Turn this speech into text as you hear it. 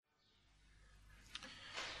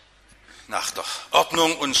Nach der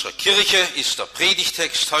Ordnung unserer Kirche ist der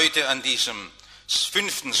Predigtext heute an diesem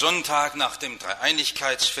 5. Sonntag nach dem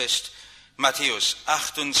Dreieinigkeitsfest Matthäus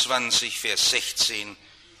 28, Vers 16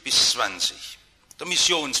 bis 20. Der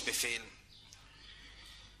Missionsbefehl.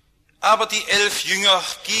 Aber die 11 Jünger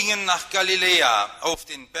gingen nach Galiläa auf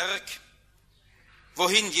den Berg,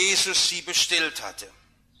 wohin Jesus sie bestellt hatte.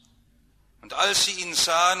 Und als sie ihn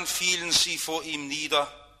sahen, fielen sie vor ihm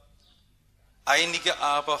nieder. Einige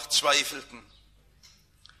aber zweifelten.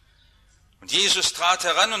 Und Jesus trat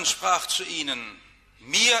heran und sprach zu ihnen: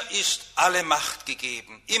 Mir ist alle Macht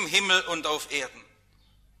gegeben, im Himmel und auf Erden.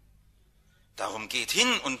 Darum geht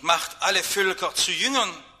hin und macht alle Völker zu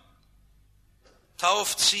Jüngern.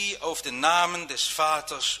 Tauft sie auf den Namen des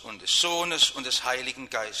Vaters und des Sohnes und des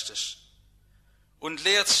Heiligen Geistes und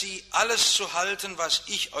lehrt sie, alles zu halten, was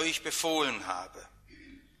ich euch befohlen habe.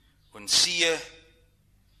 Und siehe,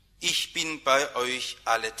 ich bin bei euch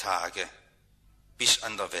alle Tage bis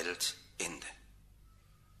an der Weltende.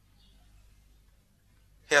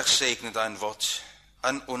 Herr, segne dein Wort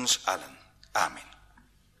an uns allen. Amen.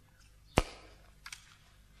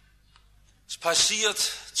 Es passiert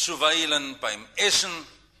zuweilen beim Essen,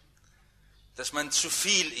 dass man zu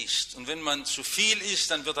viel isst. Und wenn man zu viel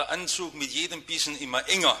isst, dann wird der Anzug mit jedem Bissen immer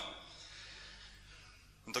enger.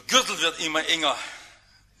 Und der Gürtel wird immer enger.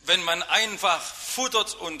 Wenn man einfach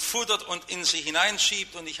futtert und in sich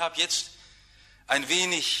hineinschiebt, und ich habe jetzt ein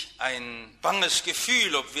wenig ein banges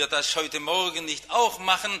Gefühl, ob wir das heute Morgen nicht auch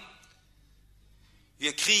machen.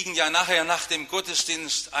 Wir kriegen ja nachher nach dem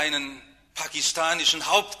Gottesdienst einen pakistanischen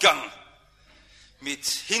Hauptgang mit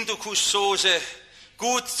Hindukuschsoße,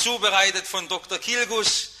 gut zubereitet von Dr.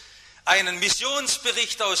 Kilgus, einen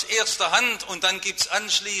Missionsbericht aus erster Hand, und dann gibt's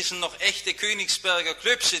anschließend noch echte Königsberger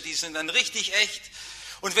Klöpse, die sind dann richtig echt.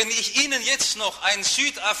 Und wenn ich Ihnen jetzt noch ein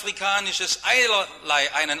südafrikanisches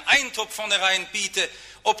Eilerlei, einen Eintopf vorne rein biete,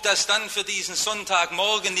 ob das dann für diesen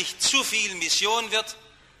Sonntagmorgen nicht zu viel Mission wird?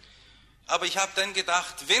 Aber ich habe dann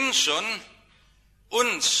gedacht, wenn schon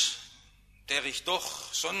uns, der ich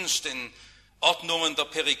doch sonst den Ordnungen der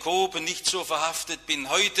Perikope nicht so verhaftet bin,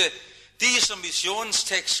 heute dieser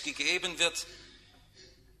Missionstext gegeben wird,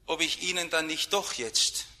 ob ich Ihnen dann nicht doch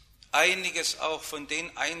jetzt einiges auch von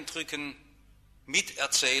den Eindrücken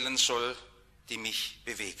miterzählen soll, die mich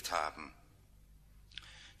bewegt haben.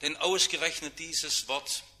 Denn ausgerechnet dieses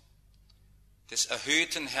Wort des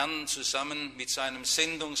erhöhten Herrn zusammen mit seinem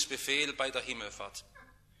Sendungsbefehl bei der Himmelfahrt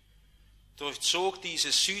durchzog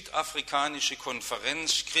diese südafrikanische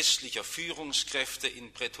Konferenz christlicher Führungskräfte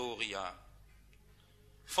in Pretoria.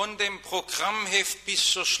 Von dem Programmheft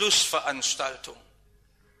bis zur Schlussveranstaltung.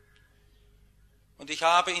 Und ich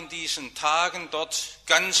habe in diesen Tagen dort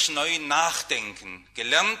ganz neu nachdenken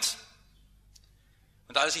gelernt.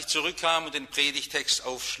 Und als ich zurückkam und den Predigtext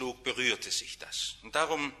aufschlug, berührte sich das. Und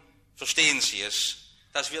darum verstehen Sie es,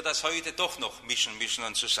 dass wir das heute doch noch mischen müssen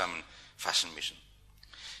und zusammenfassen müssen.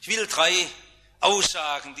 Ich will 3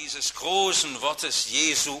 Aussagen dieses großen Wortes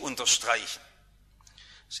Jesu unterstreichen.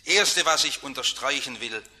 Das Erste, was ich unterstreichen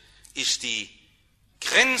will, ist die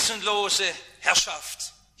grenzenlose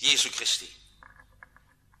Herrschaft Jesu Christi.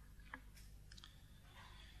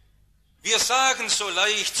 Wir sagen so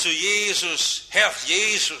leicht zu Jesus, Herr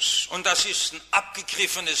Jesus, und das ist ein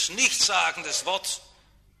abgegriffenes, nichtssagendes Wort.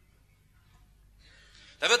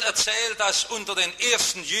 Da wird erzählt, dass unter den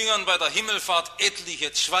ersten Jüngern bei der Himmelfahrt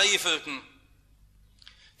etliche zweifelten.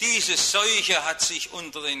 Diese Seuche hat sich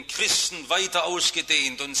unter den Christen weiter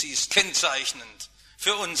ausgedehnt und sie ist kennzeichnend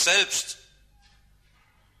für uns selbst.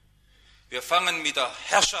 Wir fangen mit der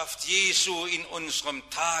Herrschaft Jesu in unserem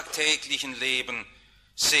tagtäglichen Leben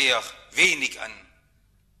sehr wenig an.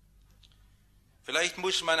 Vielleicht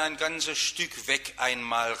muss man ein ganzes Stück weg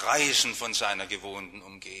einmal reisen von seiner gewohnten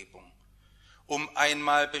Umgebung, um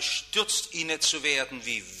einmal bestürzt inne zu werden,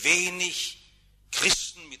 wie wenig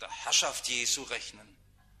Christen mit der Herrschaft Jesu rechnen.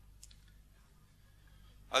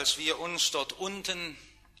 Als wir uns dort unten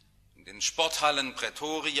in den Sporthallen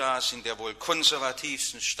Pretorias, in der wohl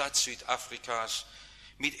konservativsten Stadt Südafrikas,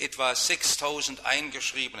 mit etwa 6.000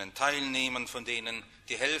 eingeschriebenen Teilnehmern, von denen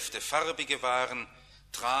die Hälfte Farbige waren,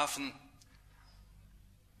 trafen,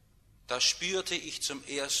 da spürte ich zum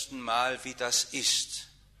ersten Mal, wie das ist,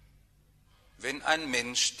 wenn ein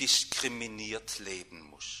Mensch diskriminiert leben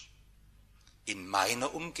muss. In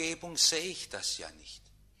meiner Umgebung sehe ich das ja nicht.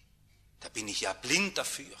 Da bin ich ja blind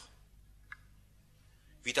dafür.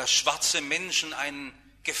 Wie da schwarze Menschen einen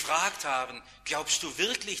gefragt haben, glaubst du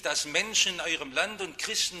wirklich, dass Menschen in eurem Land und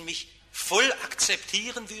Christen mich voll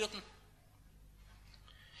akzeptieren würden?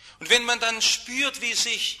 Und wenn man dann spürt, wie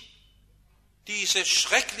sich diese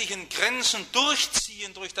schrecklichen Grenzen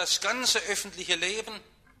durchziehen durch das ganze öffentliche Leben.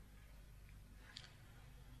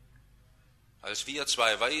 Als wir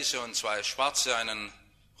 2 Weiße und 2 Schwarze einen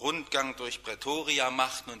Rundgang durch Pretoria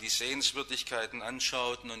machten und die Sehenswürdigkeiten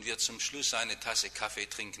anschauten und wir zum Schluss eine Tasse Kaffee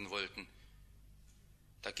trinken wollten,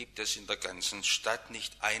 da gibt es in der ganzen Stadt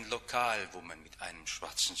nicht ein Lokal, wo man mit einem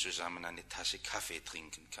Schwarzen zusammen eine Tasse Kaffee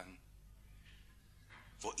trinken kann.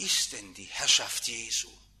 Wo ist denn die Herrschaft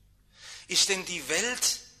Jesu? Ist denn die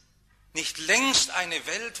Welt nicht längst eine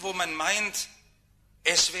Welt, wo man meint,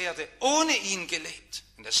 es werde ohne ihn gelebt?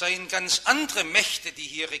 Und es seien ganz andere Mächte, die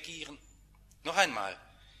hier regieren. Noch einmal,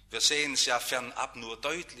 wir sehen es ja fernab nur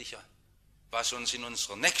deutlicher, was uns in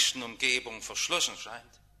unserer nächsten Umgebung verschlossen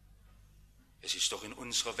scheint. Es ist doch in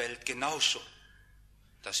unserer Welt genauso,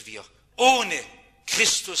 dass wir ohne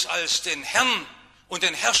Christus als den Herrn und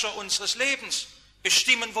den Herrscher unseres Lebens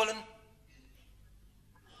bestimmen wollen.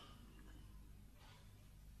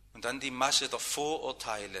 Und dann die Masse der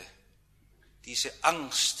Vorurteile, diese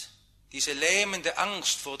Angst, diese lähmende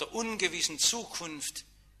Angst vor der ungewissen Zukunft,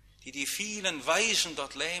 die die vielen Weisen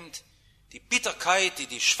dort lähmt, die Bitterkeit, die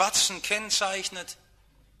die Schwarzen kennzeichnet.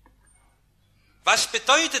 Was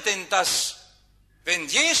bedeutet denn das, wenn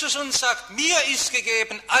Jesus uns sagt, mir ist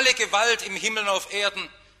gegeben alle Gewalt im Himmel und auf Erden?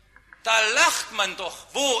 Da lacht man doch,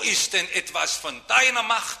 wo ist denn etwas von deiner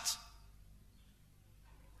Macht?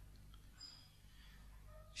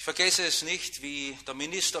 Ich vergesse es nicht, wie der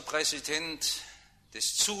Ministerpräsident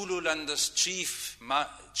des Zulu-Landes, Chief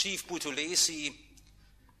Buthelezi,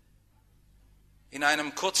 in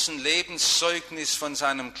einem kurzen Lebenszeugnis von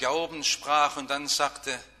seinem Glauben sprach und dann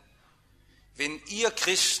sagte, wenn ihr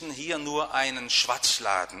Christen hier nur einen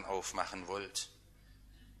Schwarzladen aufmachen wollt,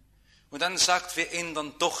 und dann sagt, wir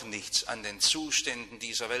ändern doch nichts an den Zuständen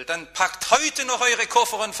dieser Welt, dann packt heute noch eure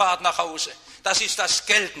Koffer und fahrt nach Hause. Das ist das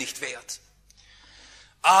Geld nicht wert.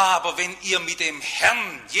 Aber wenn ihr mit dem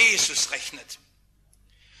Herrn Jesus rechnet,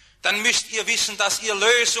 dann müsst ihr wissen, dass ihr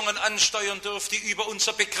Lösungen ansteuern dürft, die über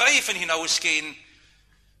unser Begreifen hinausgehen,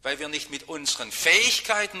 weil wir nicht mit unseren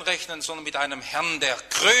Fähigkeiten rechnen, sondern mit einem Herrn, der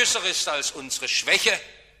größer ist als unsere Schwäche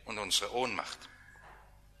und unsere Ohnmacht.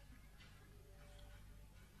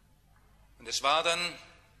 Und es war dann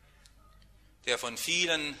der von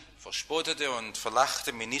vielen verspottete und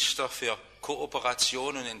verlachte Minister für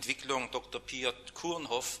Kooperation und Entwicklung, Dr. Piet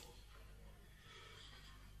Koornhof,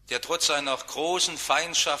 der trotz seiner großen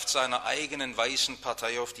Feindschaft seiner eigenen weißen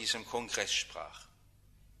Partei auf diesem Kongress sprach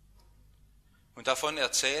und davon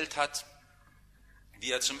erzählt hat,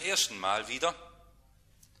 wie er zum ersten Mal wieder,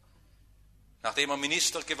 nachdem er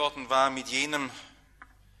Minister geworden war, mit jenem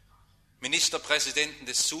Ministerpräsidenten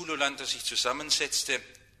des Zulu-Landes sich zusammensetzte.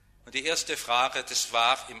 Und die erste Frage, das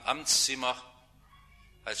war im Amtszimmer,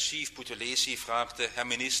 als Chief Buthelezi fragte, Herr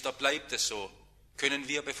Minister, bleibt es so? Können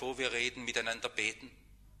wir, bevor wir reden, miteinander beten?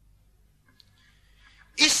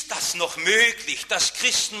 Ist das noch möglich, dass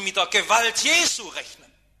Christen mit der Gewalt Jesu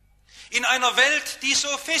rechnen? In einer Welt, die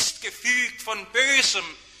so festgefügt von Bösem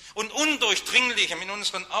und Undurchdringlichem in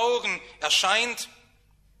unseren Augen erscheint.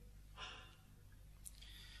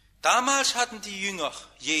 Damals hatten die Jünger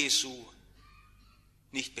Jesu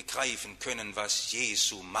nicht begreifen können, was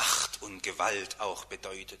Jesu Macht und Gewalt auch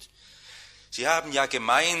bedeutet. Sie haben ja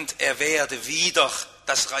gemeint, er werde wieder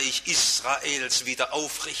das Reich Israels wieder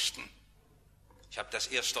aufrichten. Ich habe das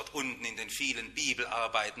erst dort unten in den vielen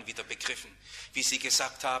Bibelarbeiten wieder begriffen, wie sie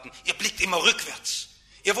gesagt haben, ihr blickt immer rückwärts.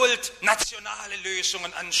 Ihr wollt nationale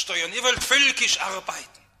Lösungen ansteuern, ihr wollt völkisch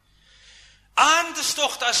arbeiten. Ahnt es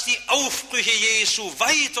doch, dass die Aufbrüche Jesu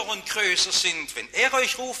weiter und größer sind, wenn er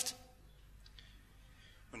euch ruft.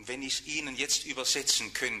 Und wenn ich es Ihnen jetzt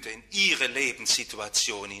übersetzen könnte in Ihre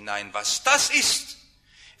Lebenssituation hinein, was das ist,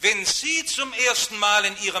 wenn Sie zum ersten Mal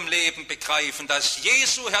in Ihrem Leben begreifen, dass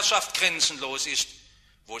Jesu Herrschaft grenzenlos ist,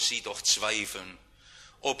 wo Sie doch zweifeln,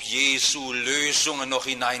 ob Jesu Lösungen noch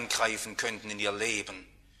hineingreifen könnten in Ihr Leben,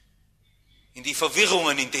 in die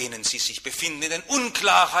Verwirrungen, in denen Sie sich befinden, in den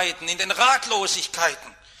Unklarheiten, in den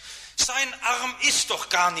Ratlosigkeiten. Sein Arm ist doch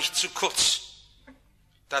gar nicht zu kurz,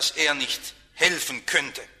 dass er nicht helfen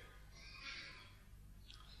könnte.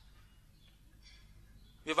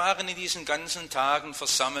 Wir waren in diesen ganzen Tagen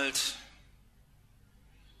versammelt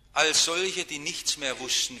als solche, die nichts mehr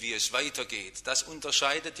wussten, wie es weitergeht. Das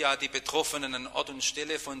unterscheidet ja die Betroffenen an Ort und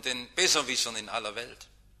Stelle von den Besserwissern in aller Welt.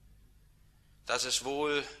 Dass es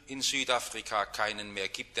wohl in Südafrika keinen mehr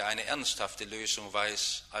gibt, der eine ernsthafte Lösung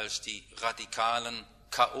weiß, als die radikalen,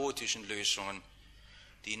 chaotischen Lösungen,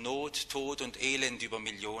 die Not, Tod und Elend über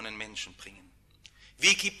Millionen Menschen bringen.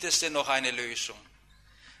 Wie gibt es denn noch eine Lösung,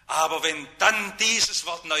 Aber wenn dann dieses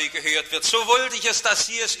Wort neu gehört wird, so wollte ich es, dass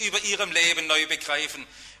Sie es über Ihrem Leben neu begreifen.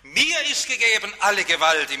 Mir ist gegeben alle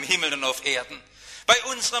Gewalt im Himmel und auf Erden. Bei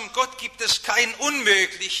unserem Gott gibt es kein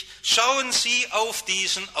Unmöglich. Schauen Sie auf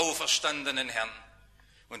diesen auferstandenen Herrn.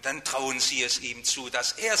 Und dann trauen Sie es ihm zu,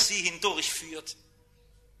 dass er Sie hindurchführt.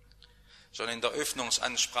 Schon in der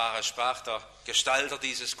Öffnungsansprache sprach der Gestalter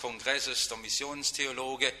dieses Kongresses, der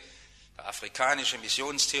Missionstheologe, der afrikanische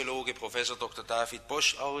Missionstheologe, Professor Dr. David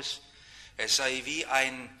Bosch aus. Es sei wie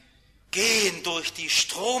ein Gehen durch die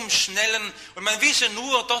Stromschnellen und man wisse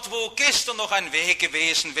nur, dort wo gestern noch ein Weg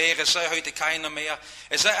gewesen wäre, sei heute keiner mehr.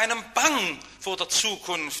 Es sei einem bang vor der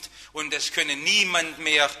Zukunft und es könne niemand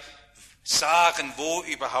mehr sagen, wo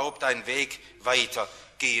überhaupt ein Weg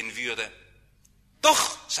weitergehen würde.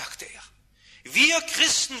 Doch, sagte er, wir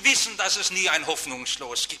Christen wissen, dass es nie ein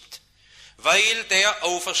Hoffnungslos gibt, weil der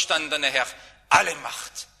auferstandene Herr alle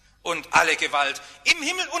Macht und alle Gewalt im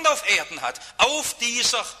Himmel und auf Erden hat, auf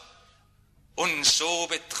dieser uns so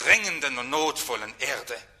bedrängenden und notvollen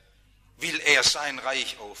Erde will er sein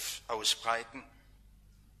Reich ausbreiten.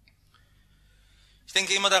 Ich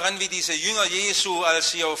denke immer daran, wie diese Jünger Jesu,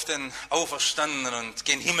 als sie auf den auferstandenen und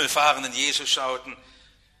gen Himmel fahrenden Jesus schauten,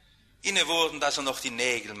 inne wurden, dass er noch die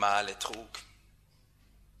Nägelmale trug.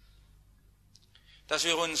 Dass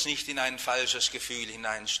wir uns nicht in ein falsches Gefühl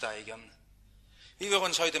hineinsteigern. Wie wir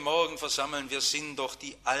uns heute Morgen versammeln, wir sind doch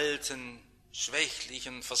die alten,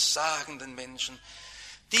 schwächlichen, versagenden Menschen,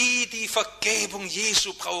 die die Vergebung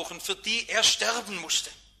Jesu brauchen, für die er sterben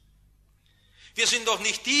musste. Wir sind doch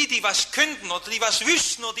nicht die, die was könnten oder die was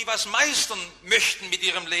wüssten oder die was meistern möchten mit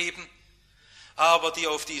ihrem Leben, aber die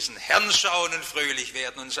auf diesen Herrn schauen und fröhlich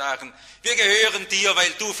werden und sagen, wir gehören dir,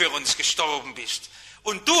 weil du für uns gestorben bist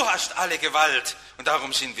und du hast alle Gewalt und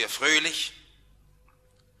darum sind wir fröhlich.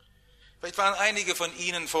 Vielleicht waren einige von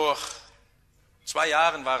Ihnen vor 2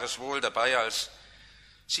 Jahren war es wohl dabei, als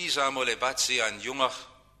Sisa Molebatze, ein junger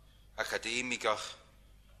Akademiker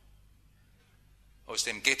aus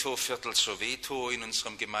dem Ghettoviertel Soweto, in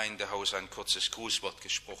unserem Gemeindehaus ein kurzes Grußwort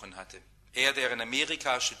gesprochen hatte. Er, der in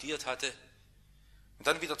Amerika studiert hatte und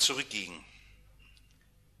dann wieder zurückging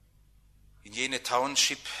in jene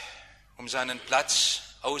Township, um seinen Platz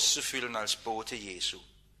auszufüllen als Bote Jesu.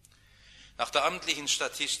 Nach der amtlichen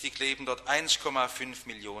Statistik leben dort 1,5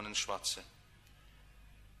 Millionen Schwarze.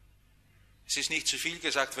 Es ist nicht zu viel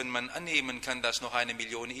gesagt, wenn man annehmen kann, dass noch 1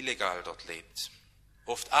 Million illegal dort lebt.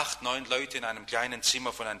 Oft 8, 9 Leute in einem kleinen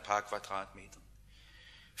Zimmer von ein paar Quadratmetern.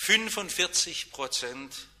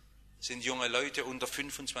 45% sind junge Leute unter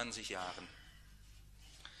 25 Jahren.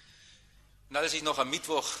 Und als ich noch am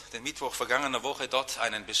den Mittwoch vergangener Woche dort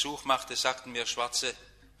einen Besuch machte, sagten mir Schwarze,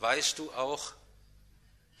 weißt du auch,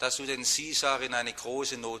 dass du den Sisar in eine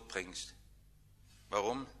große Not bringst?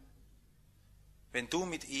 Warum? Wenn du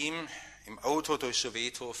mit ihm im Auto durch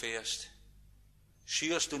Soweto fährst,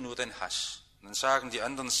 schürst du nur den Hass. Und dann sagen die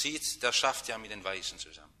anderen, sieht, der schafft ja mit den Weißen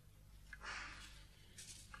zusammen.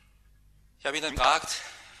 Ich habe ihn dann gefragt,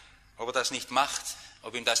 ob er das nicht macht,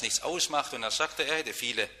 ob ihm das nichts ausmacht. Und er sagte, er hätte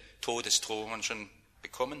viele Todesdrohungen schon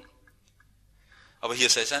bekommen. Aber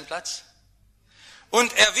hier sei sein Platz.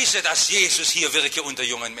 Und er wisse, dass Jesus hier wirke unter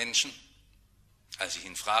jungen Menschen. Als ich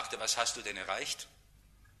ihn fragte, was hast du denn erreicht?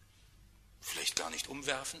 Vielleicht gar nicht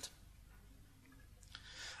umwerfend.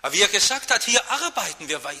 Aber wie er gesagt hat, hier arbeiten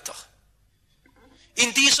wir weiter.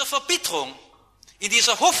 In dieser Verbitterung, in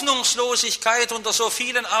dieser Hoffnungslosigkeit unter so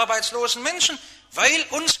vielen arbeitslosen Menschen, weil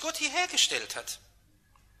uns Gott hierher gestellt hat.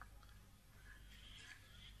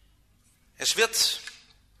 Es wird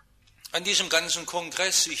an diesem ganzen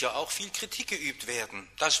Kongress sicher auch viel Kritik geübt werden.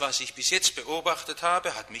 Das, was ich bis jetzt beobachtet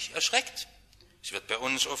habe, hat mich erschreckt. Es wird bei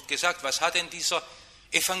uns oft gesagt, was hat denn dieser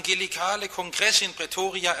evangelikale Kongress in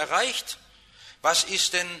Pretoria erreicht? Was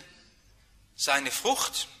ist denn seine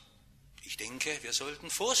Frucht? Ich denke, wir sollten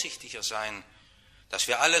vorsichtiger sein, dass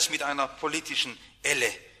wir alles mit einer politischen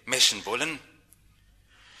Elle messen wollen.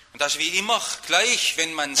 Und dass wir immer gleich,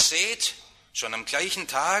 wenn man sät, schon am gleichen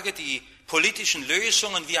Tage die politischen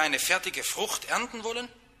Lösungen wie eine fertige Frucht ernten wollen.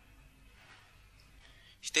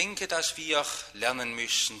 Ich denke, dass wir lernen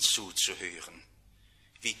müssen, zuzuhören,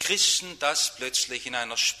 wie Christen das plötzlich in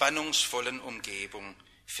einer spannungsvollen Umgebung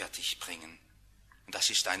fertigbringen. Und das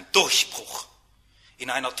ist ein Durchbruch in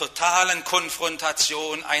einer totalen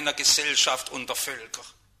Konfrontation einer Gesellschaft unter Völker,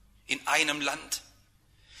 in einem Land.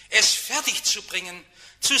 Es fertigzubringen,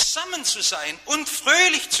 zusammen zu sein und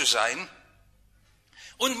fröhlich zu sein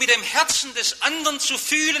und mit dem Herzen des anderen zu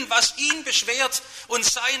fühlen, was ihn beschwert und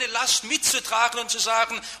seine Last mitzutragen und zu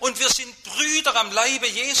sagen, und wir sind Brüder am Leibe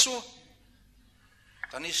Jesu,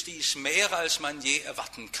 dann ist dies mehr, als man je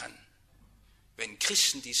erwarten kann, wenn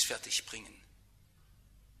Christen dies fertigbringen.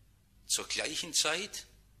 Zur gleichen Zeit,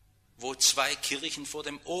 wo 2 Kirchen vor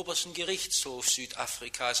dem obersten Gerichtshof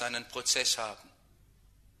Südafrikas einen Prozess haben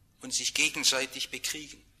und sich gegenseitig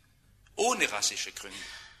bekriegen, ohne rassische Gründe.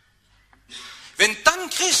 Wenn dann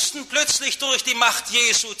Christen plötzlich durch die Macht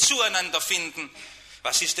Jesu zueinander finden,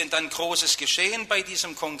 was ist denn dann Großes geschehen bei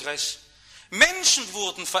diesem Kongress? Menschen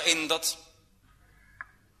wurden verändert.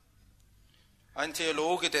 Ein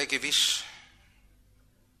Theologe, der gewiss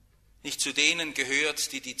nicht zu denen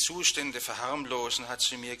gehört, die die Zustände verharmlosen, hat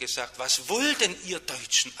zu mir gesagt, was wollt denn ihr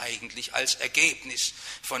Deutschen eigentlich als Ergebnis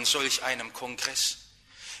von solch einem Kongress?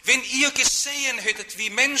 Wenn ihr gesehen hättet, wie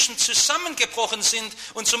Menschen zusammengebrochen sind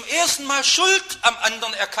und zum ersten Mal Schuld am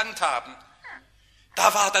anderen erkannt haben,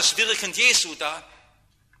 da war das Wirken Jesu da.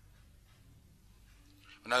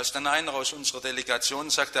 Und als dann einer aus unserer Delegation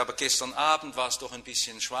sagte, aber gestern Abend war es doch ein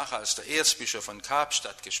bisschen schwach, als der Erzbischof von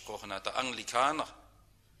Kapstadt gesprochen hat, der Anglikaner,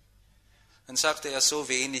 dann sagte er, so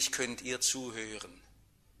wenig könnt ihr zuhören.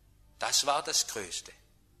 Das war das Größte.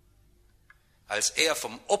 Als er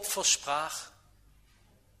vom Opfer sprach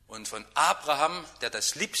und von Abraham, der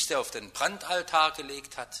das Liebste auf den Brandaltar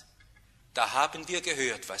gelegt hat, da haben wir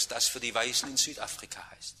gehört, was das für die Weißen in Südafrika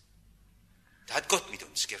heißt. Da hat Gott mit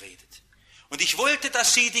uns geredet. Und ich wollte,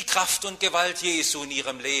 dass Sie die Kraft und Gewalt Jesu in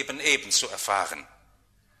Ihrem Leben ebenso erfahren,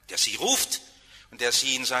 der Sie ruft und der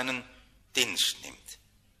Sie in seinen Dienst nimmt.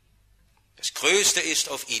 Das Größte ist,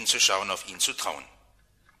 auf ihn zu schauen, auf ihn zu trauen.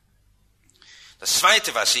 Das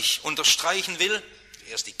Zweite, was ich unterstreichen will,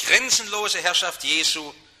 erst die grenzenlose Herrschaft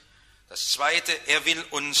Jesu. Das Zweite, er will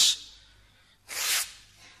uns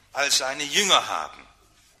als seine Jünger haben.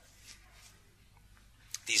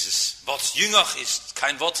 Dieses Wort Jünger ist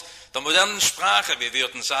kein Wort der modernen Sprache. Wir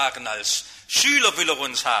würden sagen, als Schüler will er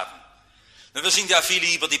uns haben. Wir sind ja viel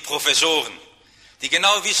lieber die Professoren, die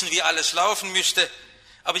genau wissen, wie alles laufen müsste.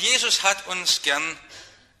 Aber Jesus hat uns gern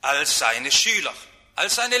als seine Schüler,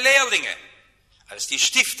 als seine Lehrlinge, als die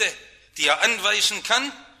Stifte, die er anweisen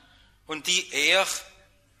kann und die er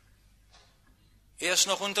erst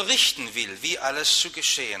noch unterrichten will, wie alles zu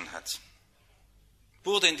geschehen hat.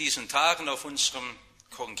 Wurde in diesen Tagen auf unserem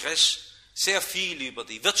Kongress sehr viel über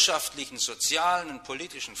die wirtschaftlichen, sozialen und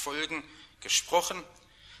politischen Folgen gesprochen,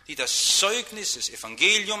 die das Zeugnis des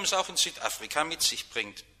Evangeliums auch in Südafrika mit sich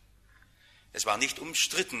bringt. Es war nicht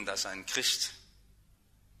umstritten, dass ein Christ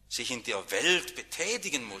sich in der Welt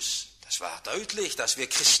betätigen muss. Das war deutlich, dass wir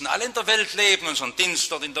Christen alle in der Welt leben, unseren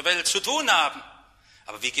Dienst dort in der Welt zu tun haben.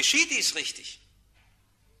 Aber wie geschieht dies richtig?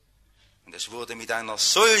 Und es wurde mit einer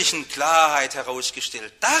solchen Klarheit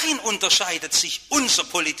herausgestellt. Darin unterscheidet sich unser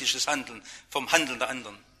politisches Handeln vom Handeln der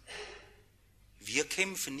anderen. Wir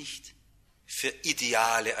kämpfen nicht für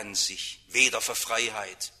Ideale an sich, weder für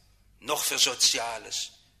Freiheit, noch für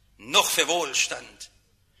Soziales, noch für Wohlstand.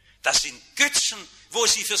 Das sind Götzen, wo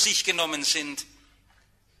sie für sich genommen sind,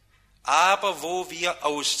 aber wo wir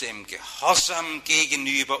aus dem Gehorsam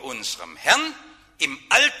gegenüber unserem Herrn im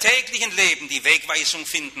alltäglichen Leben die Wegweisung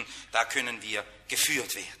finden, da können wir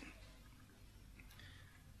geführt werden.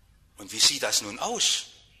 Und wie sieht das nun aus,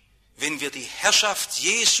 wenn wir die Herrschaft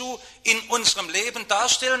Jesu in unserem Leben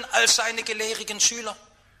darstellen als seine gelehrigen Schüler?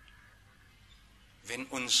 Wenn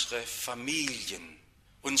unsere Familien,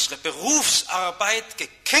 unsere Berufsarbeit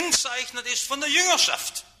gekennzeichnet ist von der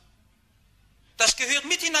Jüngerschaft. Das gehört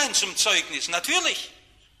mit hinein zum Zeugnis, natürlich.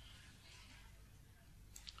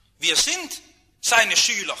 Wir sind seine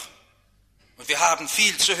Schüler und wir haben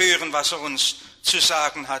viel zu hören, was er uns zu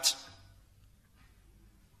sagen hat.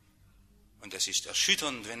 Und es ist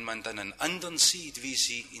erschütternd, wenn man dann an anderen sieht, wie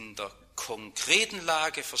sie in der konkreten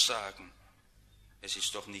Lage versagen. Es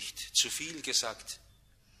ist doch nicht zu viel gesagt,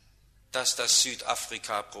 dass das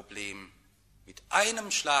Südafrika-Problem mit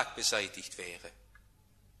einem Schlag beseitigt wäre,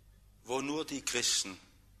 wo nur die Christen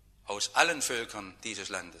aus allen Völkern dieses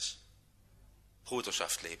Landes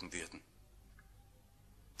Bruderschaft leben würden.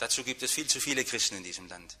 Dazu gibt es viel zu viele Christen in diesem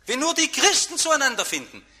Land. Wenn nur die Christen zueinander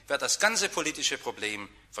finden, wird das ganze politische Problem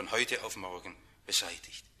von heute auf morgen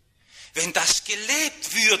beseitigt. Wenn das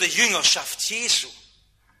gelebt würde, Jüngerschaft Jesu,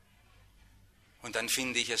 und dann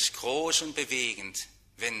finde ich es groß und bewegend,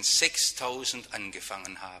 wenn 6.000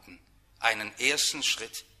 angefangen haben, einen ersten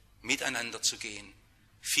Schritt miteinander zu gehen.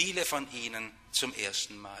 Viele von ihnen zum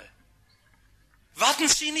ersten Mal. Warten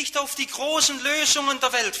Sie nicht auf die großen Lösungen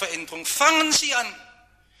der Weltveränderung. Fangen Sie an.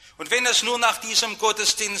 Und wenn es nur nach diesem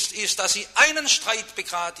Gottesdienst ist, dass Sie einen Streit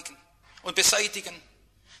begradigen und beseitigen,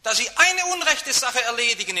 dass Sie eine unrechte Sache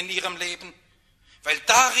erledigen in Ihrem Leben, weil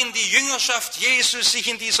darin die Jüngerschaft Jesus sich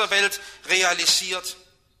in dieser Welt realisiert.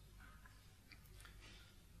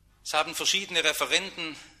 Es haben verschiedene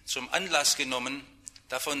Referenten zum Anlass genommen,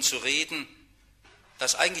 davon zu reden,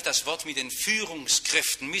 dass eigentlich das Wort mit den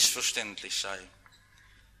Führungskräften missverständlich sei.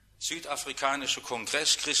 Südafrikanischer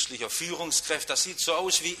Kongress christlicher Führungskräfte, das sieht so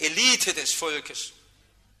aus wie Elite des Volkes.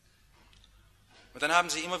 Und dann haben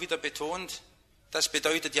sie immer wieder betont, das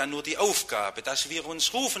bedeutet ja nur die Aufgabe, dass wir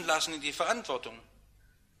uns rufen lassen in die Verantwortung.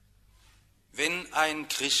 Wenn ein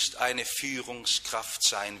Christ eine Führungskraft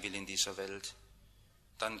sein will in dieser Welt,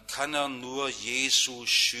 dann kann er nur Jesu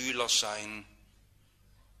Schüler sein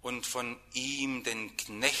und von ihm den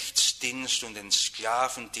Knechtsdienst und den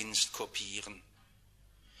Sklavendienst kopieren.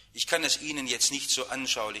 Ich kann es Ihnen jetzt nicht so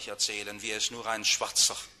anschaulich erzählen, wie es nur ein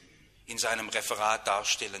Schwarzer in seinem Referat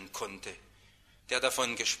darstellen konnte, der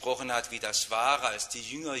davon gesprochen hat, wie das war, als die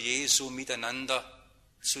Jünger Jesu miteinander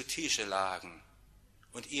zu Tische lagen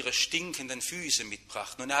und ihre stinkenden Füße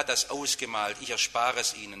mitbrachten. Und er hat das ausgemalt, ich erspare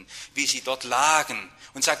es Ihnen, wie sie dort lagen.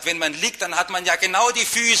 Und sagt, wenn man liegt, dann hat man ja genau die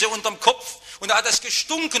Füße unterm Kopf. Und da hat es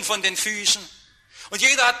gestunken von den Füßen. Und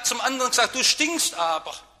jeder hat zum anderen gesagt, du stinkst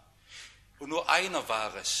aber. Und nur einer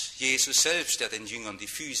war es, Jesus selbst, der den Jüngern die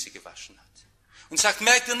Füße gewaschen hat. Und sagt,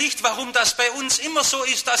 merkt ihr nicht, warum das bei uns immer so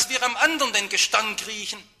ist, dass wir am anderen den Gestank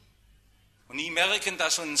riechen? Und nie merken,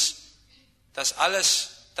 dass uns das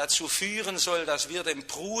alles dazu führen soll, dass wir dem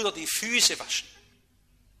Bruder die Füße waschen.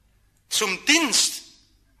 Zum Dienst,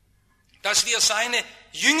 dass wir seine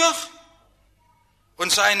Jünger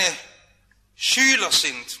und seine Schüler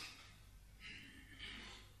sind.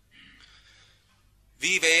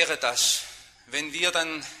 Wie wäre das, wenn wir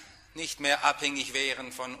dann nicht mehr abhängig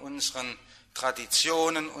wären von unseren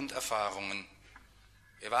Traditionen und Erfahrungen?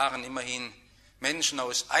 Wir waren immerhin Menschen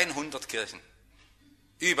aus 100 Kirchen,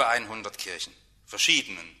 über 100 Kirchen,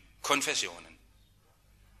 verschiedenen Konfessionen.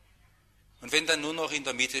 Und wenn dann nur noch in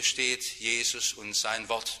der Mitte steht Jesus und sein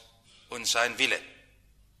Wort und sein Wille,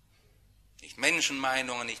 nicht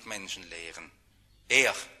Menschenmeinungen, nicht Menschenlehren,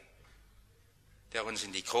 er, der uns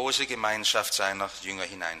in die große Gemeinschaft seiner Jünger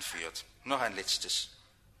hineinführt. Noch ein letztes.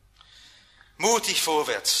 Mutig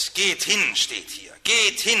vorwärts, geht hin, steht hier,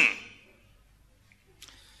 geht hin.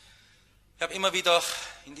 Ich habe immer wieder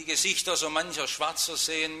in die Gesichter so mancher Schwarzer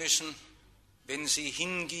sehen müssen, wenn sie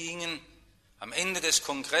hingingen, am Ende des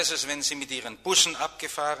Kongresses, wenn sie mit ihren Bussen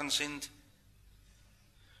abgefahren sind.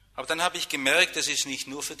 Aber dann habe ich gemerkt, es ist nicht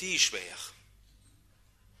nur für die schwer.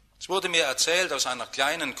 Es wurde mir erzählt aus einer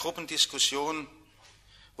kleinen Gruppendiskussion,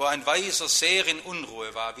 wo ein Weiser sehr in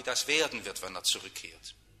Unruhe war, wie das werden wird, wenn er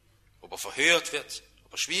zurückkehrt. Ob er verhört wird,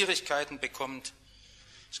 ob er Schwierigkeiten bekommt.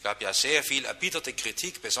 Es gab ja sehr viel erbitterte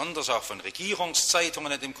Kritik, besonders auch von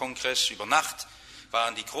Regierungszeitungen in dem Kongress. Über Nacht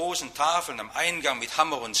waren die großen Tafeln am Eingang mit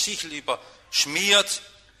Hammer und Sichel überschmiert.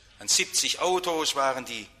 An 70 Autos waren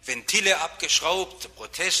die Ventile abgeschraubt. Der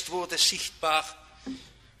Protest wurde sichtbar,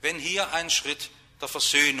 wenn hier ein Schritt der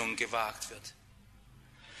Versöhnung gewagt wird.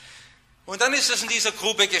 Und dann ist es in dieser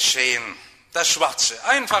Gruppe geschehen, dass schwarze,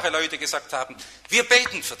 einfache Leute gesagt haben, wir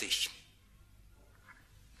beten für dich.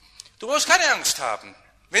 Du musst keine Angst haben.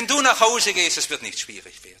 Wenn du nach Hause gehst, es wird nicht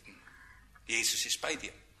schwierig werden. Jesus ist bei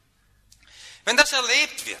dir. Wenn das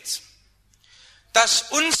erlebt wird, dass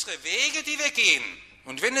unsere Wege, die wir gehen,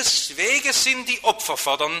 und wenn es Wege sind, die Opfer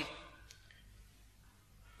fordern,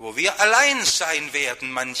 wo wir allein sein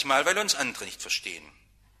werden manchmal, weil uns andere nicht verstehen,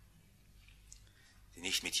 die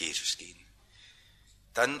nicht mit Jesus gehen,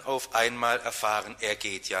 dann auf einmal erfahren, er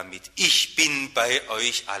geht ja mit. Ich bin bei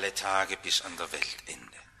euch alle Tage bis an der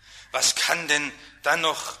Weltende. Was kann denn dann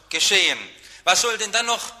noch geschehen? Was soll denn dann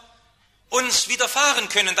noch uns widerfahren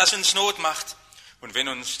können, das uns Not macht? Und wenn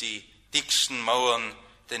uns die dicksten Mauern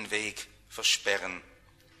den Weg versperren,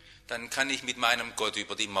 dann kann ich mit meinem Gott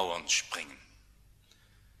über die Mauern springen.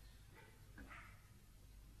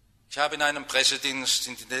 Ich habe in einem Pressedienst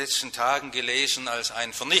in den letzten Tagen gelesen als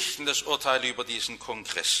ein vernichtendes Urteil über diesen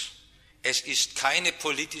Kongress. Es ist keine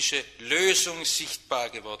politische Lösung sichtbar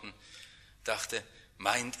geworden. Ich dachte,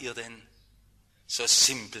 meint ihr denn, so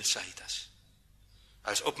simpel sei das?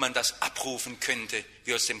 Als ob man das abrufen könnte,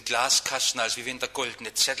 wie aus dem Glaskasten, als wie wenn der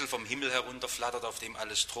goldene Zettel vom Himmel herunterflattert, auf dem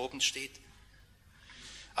alles droben steht.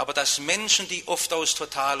 Aber dass Menschen, die oft aus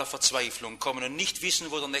totaler Verzweiflung kommen und nicht wissen,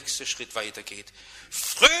 wo der nächste Schritt weitergeht,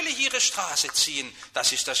 fröhlich ihre Straße ziehen,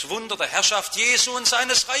 das ist das Wunder der Herrschaft Jesu und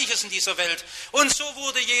seines Reiches in dieser Welt. Und so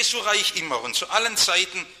wurde Jesu Reich immer und zu allen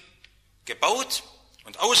Zeiten gebaut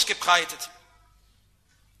und ausgebreitet.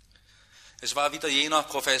 Es war wieder jener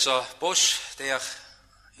Professor Bosch, der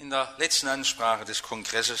in der letzten Ansprache des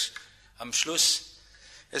Kongresses am Schluss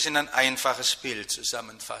es in ein einfaches Bild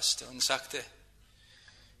zusammenfasste und sagte,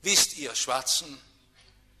 wisst ihr Schwarzen,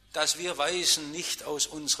 dass wir Weißen nicht aus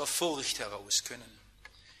unserer Furcht heraus können.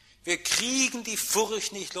 Wir kriegen die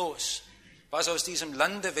Furcht nicht los, was aus diesem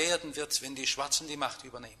Lande werden wird, wenn die Schwarzen die Macht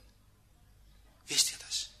übernehmen. Wisst ihr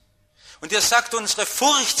das? Und ihr sagt, unsere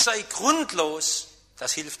Furcht sei grundlos,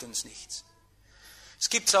 das hilft uns nichts. Es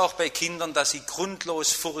gibt es auch bei Kindern, dass sie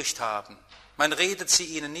grundlos Furcht haben. Man redet sie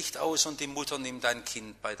ihnen nicht aus und die Mutter nimmt ein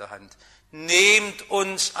Kind bei der Hand. Nehmt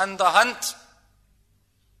uns an der Hand,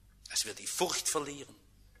 dass wir die Furcht verlieren.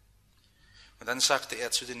 Und dann sagte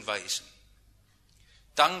er zu den Weisen,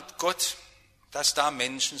 dankt Gott, dass da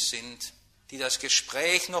Menschen sind, die das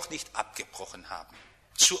Gespräch noch nicht abgebrochen haben,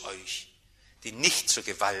 zu euch, die nicht zur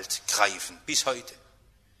Gewalt greifen, bis heute,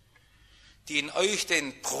 die in euch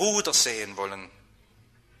den Bruder sehen wollen.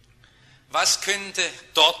 Was könnte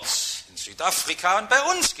dort in Südafrika und bei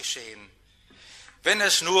uns geschehen, wenn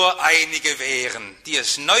es nur einige wären, die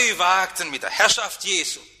es neu wagten mit der Herrschaft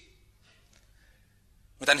Jesu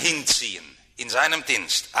und dann hinziehen in seinem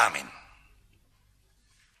Dienst? Amen.